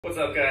What's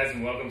up, guys,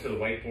 and welcome to the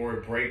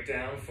Whiteboard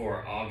Breakdown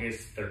for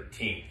August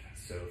 13th.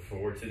 So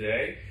for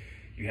today,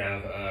 you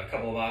have a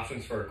couple of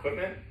options for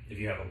equipment. If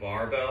you have a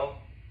barbell,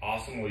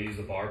 awesome, we'll use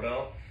the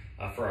barbell.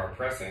 For our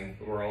pressing,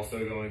 we're also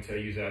going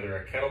to use either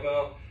a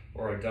kettlebell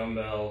or a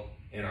dumbbell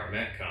in our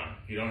Metcon.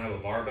 If you don't have a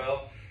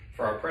barbell,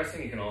 for our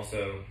pressing, you can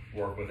also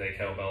work with a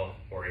kettlebell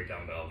or a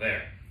dumbbell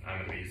there. I'm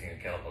going to be using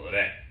a kettlebell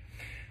today.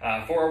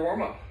 For our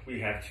warm-up, we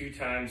have 2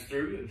 times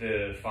through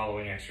the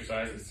following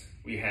exercises.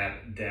 We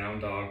have down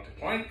dog to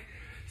plank.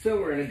 So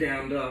we're in a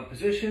down dog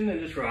position and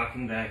just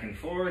rocking back and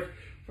forth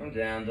from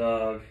down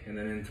dog and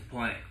then into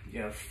plank.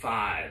 You have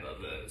 5 of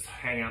those.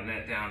 Hang out in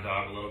that down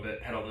dog a little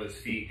bit, pedal those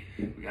feet.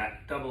 We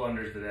got double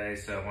unders today,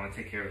 so I want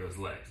to take care of those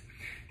legs.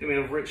 Then we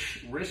have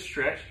wrist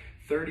stretch,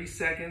 30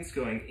 seconds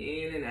going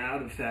in and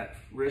out of that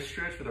wrist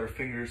stretch with our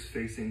fingers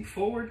facing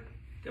forward.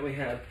 Then we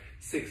have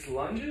 6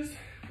 lunges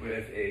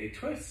with a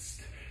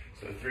twist,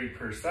 so 3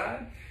 per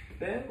side.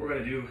 Then we're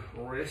gonna do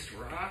wrist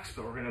rocks,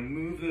 but we're gonna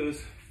move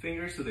those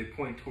fingers so they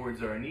point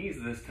towards our knees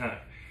this time.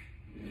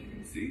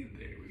 See,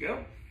 there we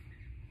go.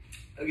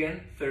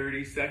 Again,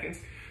 30 seconds,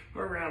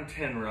 or around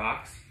 10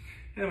 rocks.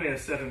 Then we have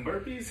 7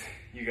 burpees.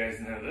 You guys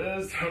know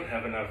those, don't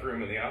have enough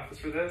room in the office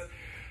for this.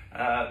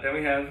 Then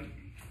we have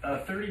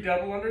 30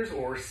 double unders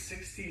or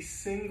 60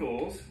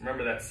 singles.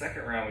 Remember that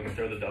second round, we can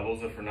throw the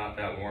doubles if we're not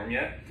that warm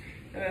yet.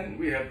 And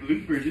we have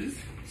glute bridges.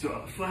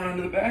 So flat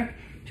onto the back,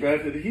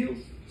 drive to the heels,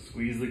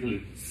 squeeze the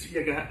glutes.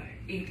 You got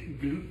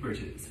 8 glute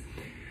bridges.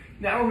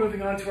 Now we're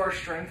moving on to our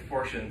strength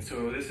portion.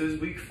 So this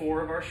is week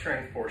 4 of our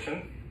strength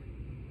portion.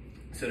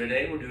 So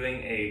today we're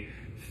doing a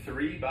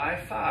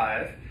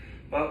 3x5,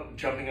 but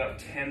jumping up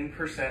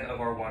 10%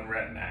 of our 1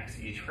 rep max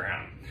each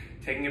round.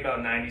 Taking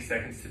about 90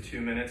 seconds to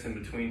 2 minutes in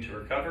between to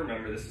recover.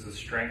 Remember, this is a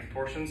strength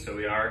portion, so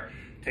we are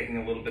taking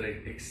a little bit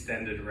of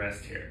extended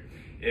rest here.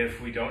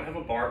 If we don't have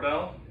a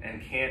barbell and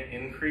can't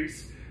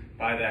increase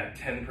by that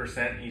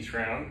 10% each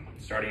round,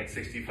 starting at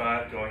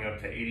 65, going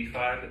up to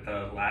 85 at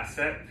the last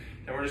set,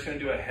 then we're just gonna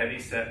do a heavy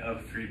set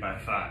of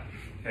 3x5.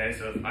 Okay,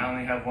 so if I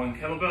only have 1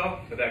 kettlebell,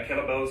 but that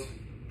kettlebell's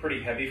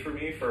pretty heavy for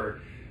me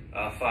for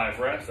 5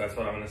 reps, that's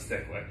what I'm gonna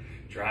stick with.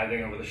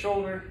 Driving over the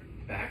shoulder,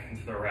 back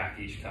into the rack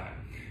each time.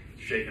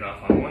 Shake it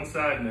off on one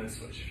side and then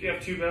switch. If you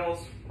have 2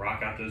 bells,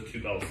 rock out those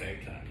 2 bells same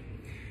time.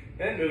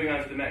 Then moving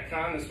on to the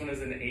Metcon, this one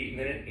is an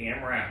 8-minute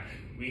AMRAP.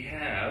 We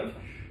have,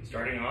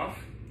 starting off,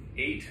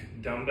 8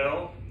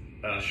 dumbbell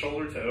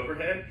shoulder to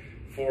overhead,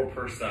 4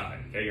 per side.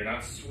 Okay, you're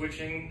not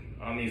switching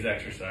on these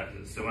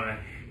exercises. So when I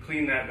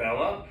clean that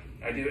bell up,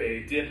 I do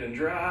a dip and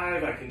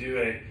drive, I can do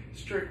a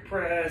strict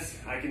press,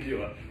 I can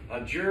do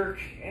a jerk,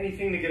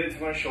 anything to get it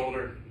to my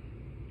shoulder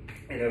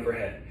and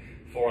overhead.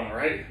 4 on the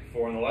right,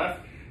 4 on the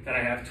left. Then I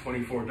have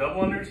 24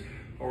 double unders,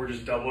 or we're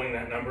just doubling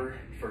that number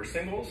for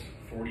singles,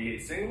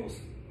 48 singles.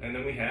 And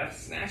then we have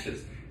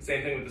snatches.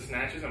 Same thing with the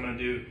snatches. I'm gonna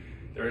do,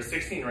 there are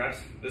 16 reps.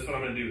 This one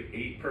I'm gonna do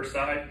 8 per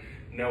side,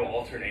 no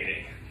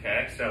alternating,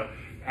 okay? So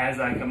as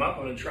I come up,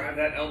 I'm gonna drive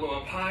that elbow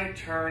up high,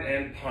 turn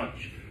and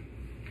punch.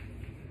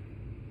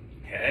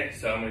 Okay,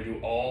 so I'm gonna do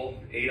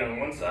all 8 on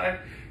one side,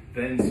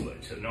 then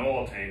switch, so no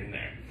alternating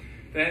there.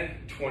 Then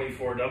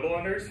 24 double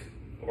unders,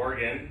 or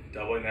again,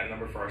 doubling that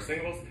number for our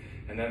singles,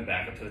 and then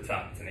back up to the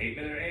top. It's an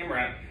 8-minute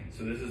AMRAP,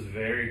 so this is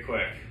very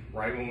quick.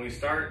 Right when we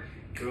start,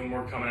 doing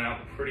we're coming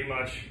out pretty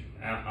much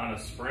on a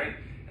sprint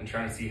and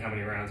trying to see how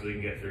many rounds we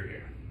can get through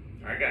here.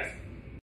 All right, guys.